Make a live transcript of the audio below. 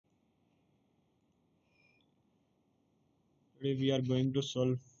Today we are going to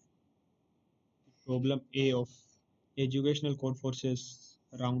solve problem A of Educational Codeforces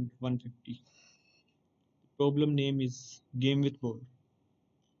round 150. Problem name is Game with Bob.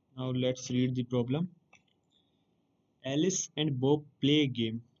 Now let's read the problem. Alice and Bob play a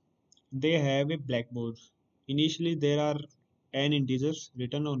game. They have a blackboard. Initially there are n integers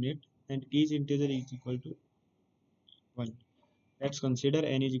written on it and each integer is equal to 1. Let's consider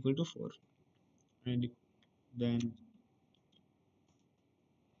n is equal to 4 and then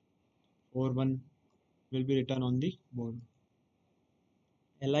 4 1 will be written on the board.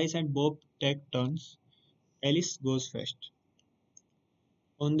 Alice and Bob take turns. Alice goes first.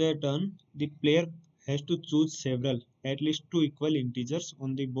 On their turn, the player has to choose several, at least two equal integers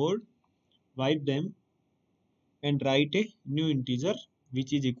on the board, wipe them, and write a new integer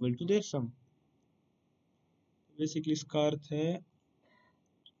which is equal to their sum. Basically इसका अर्थ है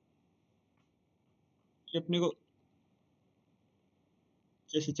कि अपने को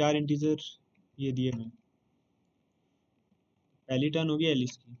जैसे चार integer ये दिए हैं, पहली टर्न होगी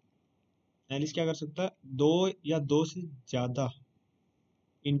एलिस की. एलिस क्या कर सकता है, दो या दो से ज्यादा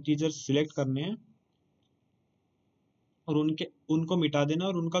इंटीजर सिलेक्ट करने हैं और उनको मिटा देना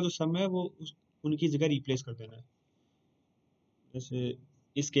और उनका जो सम है वो उनकी जगह रिप्लेस कर देना है. जैसे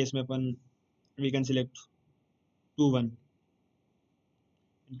इस केस में अपन we can select 2 1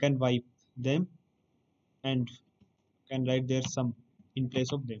 and can wipe them and can write their sum in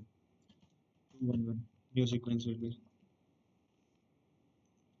place of them. 2 1 1 new sequence will be,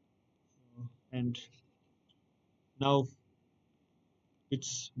 and now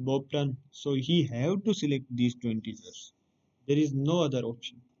it's Bob turn, so he have to select these two integers. There is no other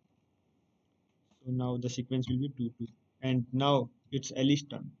option. So now the sequence will be 2 2, and now it's Ali's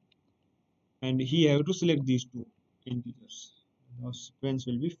turn and he have to select these two integers. Now sequence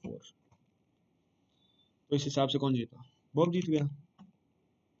will be 4. तो इस हिसाब से कौन जीता? Bob जीत गया.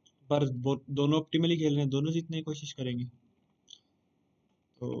 पर दोनों optimally खेल रहे हैं, दोनों जीतने की कोशिश करेंगे.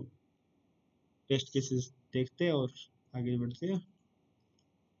 तो टेस्ट केसेस देखते हैं और आगे बढ़ते हैं.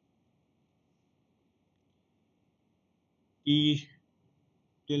 T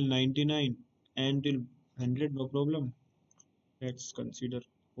till 99 and till 100 no problem. Let's consider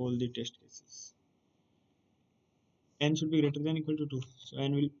all the test cases. N should be greater than or equal to 2. So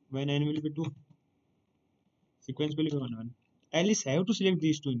when n will be 2, sequence will be 1 1. Alice have to select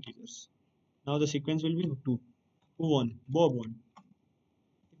these two integers. Now the sequence will be 2. Who won? Bob won.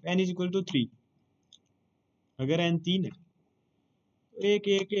 If n is equal to 3, अगर n 3 है तो 1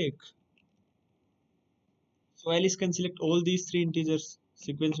 1 1. So Alice can select all these three integers.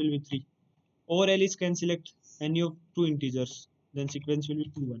 Sequence will be 3. Or Alice can select any of two integers. Then sequence will be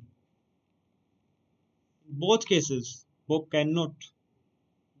 2 1. In both cases, Bob cannot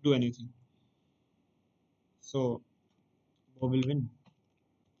do anything. So Bob will win.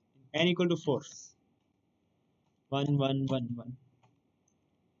 N equal to 4. 1 1 1 1.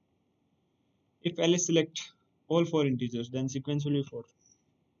 If Alice select all four integers, then sequence will be 4.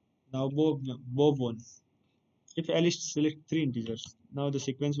 Now Bob won. If Alice select 3 integers, now the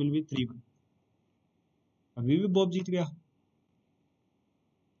sequence will be 3 1. अभी भी Bob जीत गया.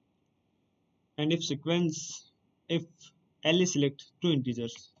 And if Alice select 2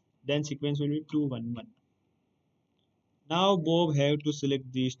 integers, then sequence will be 2 1 1. Now Bob have to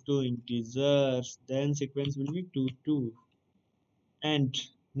select these two integers, then sequence will be 2 2. And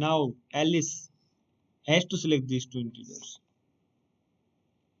now Alice has to select these two integers.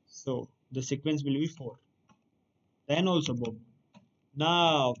 So the sequence will be 4. Then also Bob.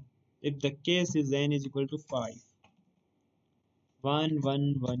 Now if the case is n is equal to 5, 1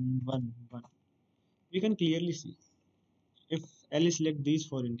 1 1 1 1, we can clearly see if Alice select these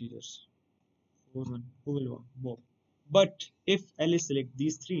four integers, 4 1, who will win? Bob. But if Alice select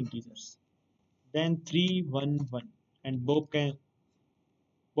these three integers, then 3 1 1, and Bob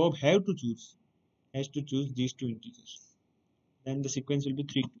has to choose these two integers. Then the sequence will be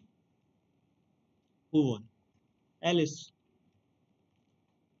 3 2. Who won? Alice.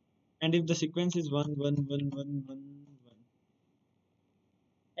 And if the sequence is 1 1 1 1 1 1,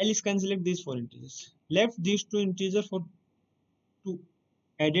 Alice can select these four integers. Left these two integers for 2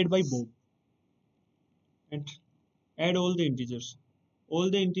 added by Bob, and add all the integers. All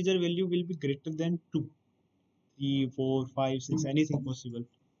the integer value will be greater than 2. 3 4 5 6, anything possible.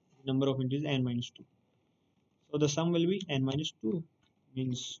 Number of integers n minus 2. So the sum will be n minus 2,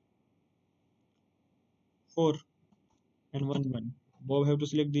 means 4 and 1 1. Bob have to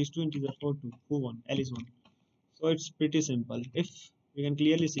select these two integers for 2. Who won? Alice won. So it's pretty simple. If we can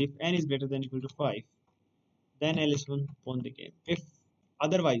clearly see if n is greater than or equal to 5, then Alice won the game. If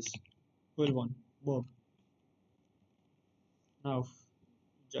otherwise, who will won? Bob. Now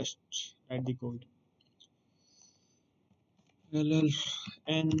just add the code. ll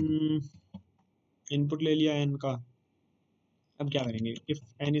n input ले लिया n का. अब क्या करेंगे? If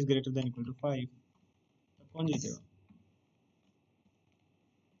n is greater than equal to 5 तब कौन जीतेगा?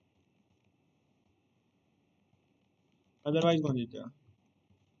 Otherwise कौन जीतेगा?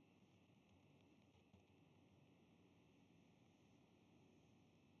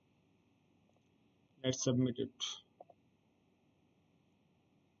 Let's submit it.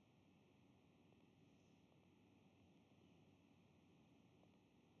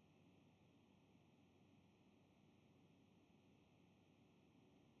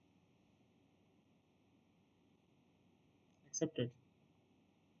 Accepted.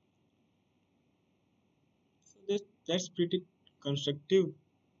 So that's pretty constructive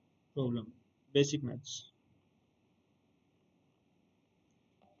problem. Basic maths.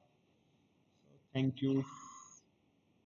 Thank you.